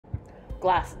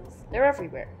Glasses. They're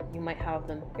everywhere. You might have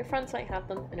them, your friends might have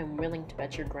them, and I'm willing to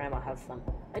bet your grandma has them.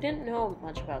 I didn't know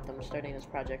much about them starting this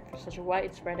project for such a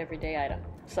widespread everyday item.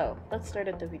 So, let's start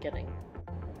at the beginning.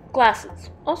 Glasses,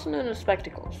 also known as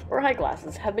spectacles or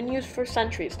eyeglasses, have been used for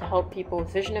centuries to help people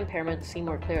with vision impairment see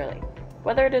more clearly.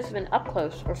 Whether it has been up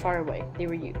close or far away, they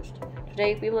were used.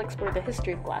 Today, we will explore the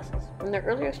history of glasses, from their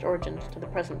earliest origins to the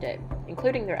present day,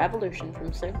 including their evolution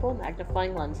from simple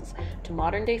magnifying lenses to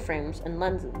modern-day frames and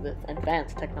lenses with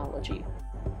advanced technology.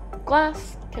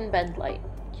 Glass can bend light.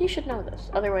 You should know this,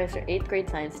 otherwise your 8th grade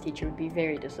science teacher would be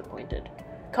very disappointed.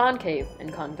 Concave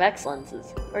and convex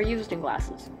lenses are used in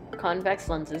glasses. Convex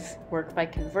lenses work by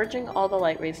converging all the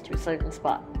light rays to a certain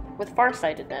spot. With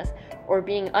farsightedness, or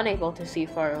being unable to see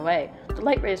far away, the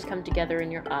light rays come together in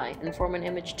your eye and form an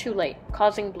image too late,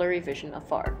 causing blurry vision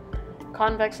afar.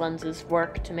 Convex lenses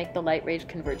work to make the light rays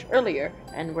converge earlier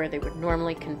and where they would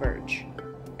normally converge.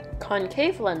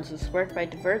 Concave lenses work by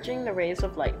diverging the rays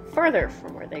of light further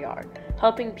from where they are,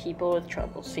 helping people with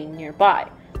trouble seeing nearby.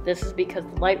 This is because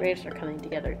the light rays are coming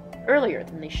together earlier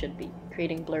than they should be,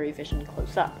 creating blurry vision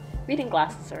close up. Reading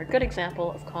glasses are a good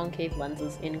example of concave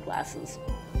lenses in glasses.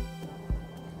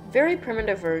 Very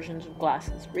primitive versions of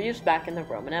glasses were used back in the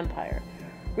Roman Empire.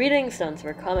 Reading stones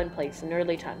were commonplace in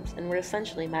early times and were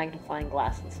essentially magnifying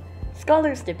glasses.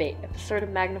 Scholars debate if the sort of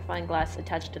magnifying glass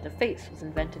attached to the face was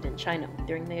invented in China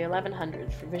during the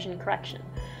 1100s for vision correction.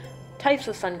 Types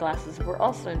of sunglasses were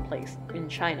also in place in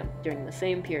China during the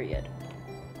same period.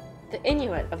 The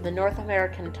Inuit of the North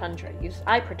American tundra used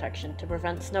eye protection to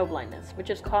prevent snow blindness, which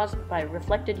is caused by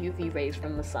reflected UV rays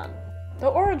from the sun. The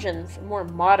origins of more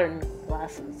modern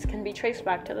glasses can be traced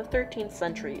back to the 13th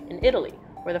century in Italy,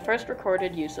 where the first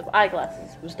recorded use of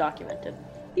eyeglasses was documented.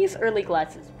 These early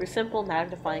glasses were simple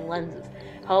magnifying lenses,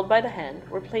 held by the hand,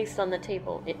 were placed on the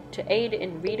table to aid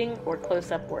in reading or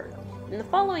close-up work. In the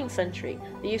following century,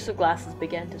 the use of glasses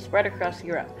began to spread across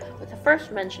Europe, with the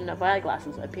first mention of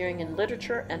eyeglasses appearing in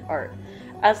literature and art.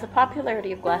 As the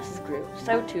popularity of glasses grew,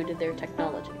 so too did their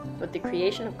technology, with the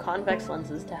creation of convex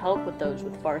lenses to help with those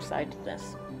with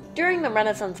farsightedness. During the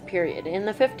Renaissance period, in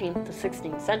the 15th to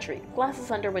 16th century,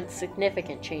 glasses underwent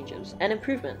significant changes and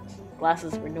improvements.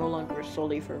 Glasses were no longer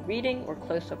solely for reading or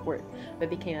close-up work, but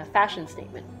became a fashion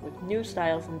statement, with new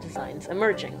styles and designs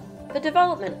emerging. The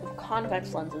development of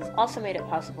convex lenses also made it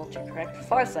possible to correct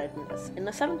farsightedness. In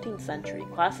the 17th century,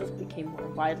 glasses became more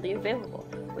widely available,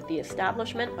 with the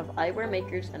establishment of eyewear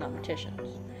makers and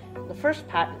opticians. The first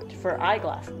patent for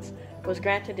eyeglasses was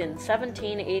granted in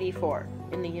 1784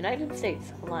 in the United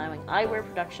States, allowing eyewear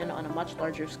production on a much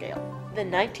larger scale. The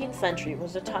 19th century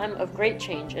was a time of great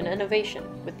change and innovation,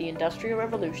 with the Industrial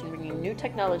Revolution bringing new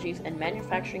technologies and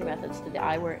manufacturing methods to the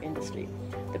eyewear industry.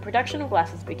 The production of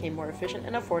glasses became more efficient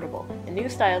and affordable, and new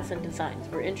styles and designs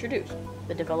were introduced.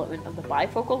 The development of the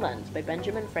bifocal lens by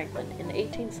Benjamin Franklin in the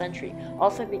 18th century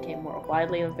also became more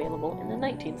widely available in the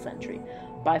 19th century.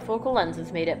 Bifocal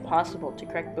lenses made it possible to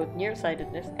correct both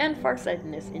nearsightedness and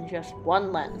farsightedness in just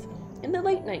one lens. In the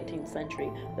late 19th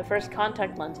century, the first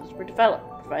contact lenses were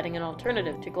developed, providing an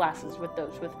alternative to glasses with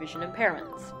those with vision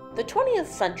impairments. The 20th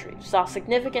century saw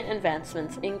significant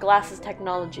advancements in glasses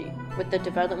technology, with the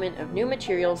development of new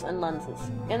materials and lenses.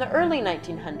 In the early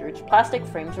 1900s, plastic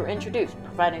frames were introduced,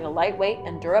 providing a lightweight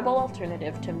and durable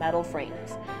alternative to metal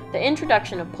frames. The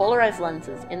introduction of polarized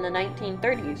lenses in the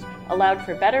 1930s allowed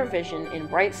for better vision in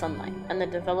bright sunlight, and the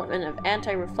development of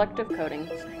anti-reflective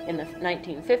coatings in the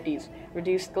 1950s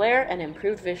reduced glare and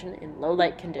improved vision in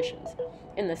low-light conditions.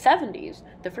 In the 70s,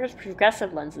 the first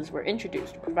progressive lenses were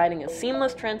introduced, providing a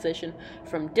seamless transition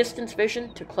from distance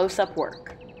vision to close-up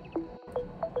work.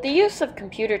 The use of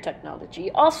computer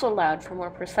technology also allowed for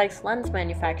more precise lens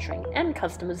manufacturing and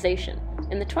customization.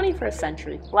 In the 21st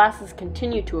century, glasses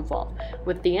continued to evolve,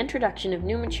 with the introduction of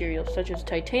new materials such as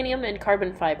titanium and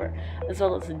carbon fiber, as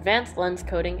well as advanced lens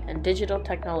coating and digital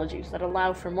technologies that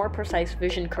allow for more precise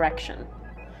vision correction.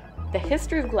 The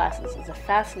history of glasses is a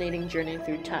fascinating journey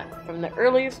through time, from the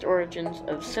earliest origins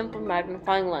of simple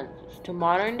magnifying lenses to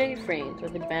modern-day frames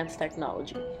with advanced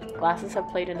technology. Glasses have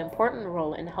played an important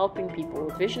role in helping people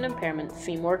with vision impairment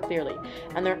see more clearly,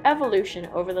 and their evolution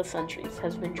over the centuries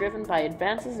has been driven by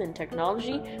advances in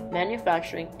technology,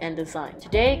 manufacturing, and design.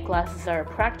 Today, glasses are a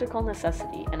practical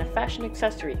necessity and a fashion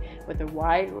accessory with a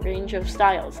wide range of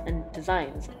styles and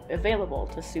designs available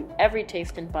to suit every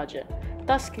taste and budget.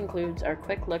 Thus concludes our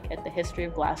quick look at the history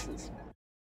of glasses.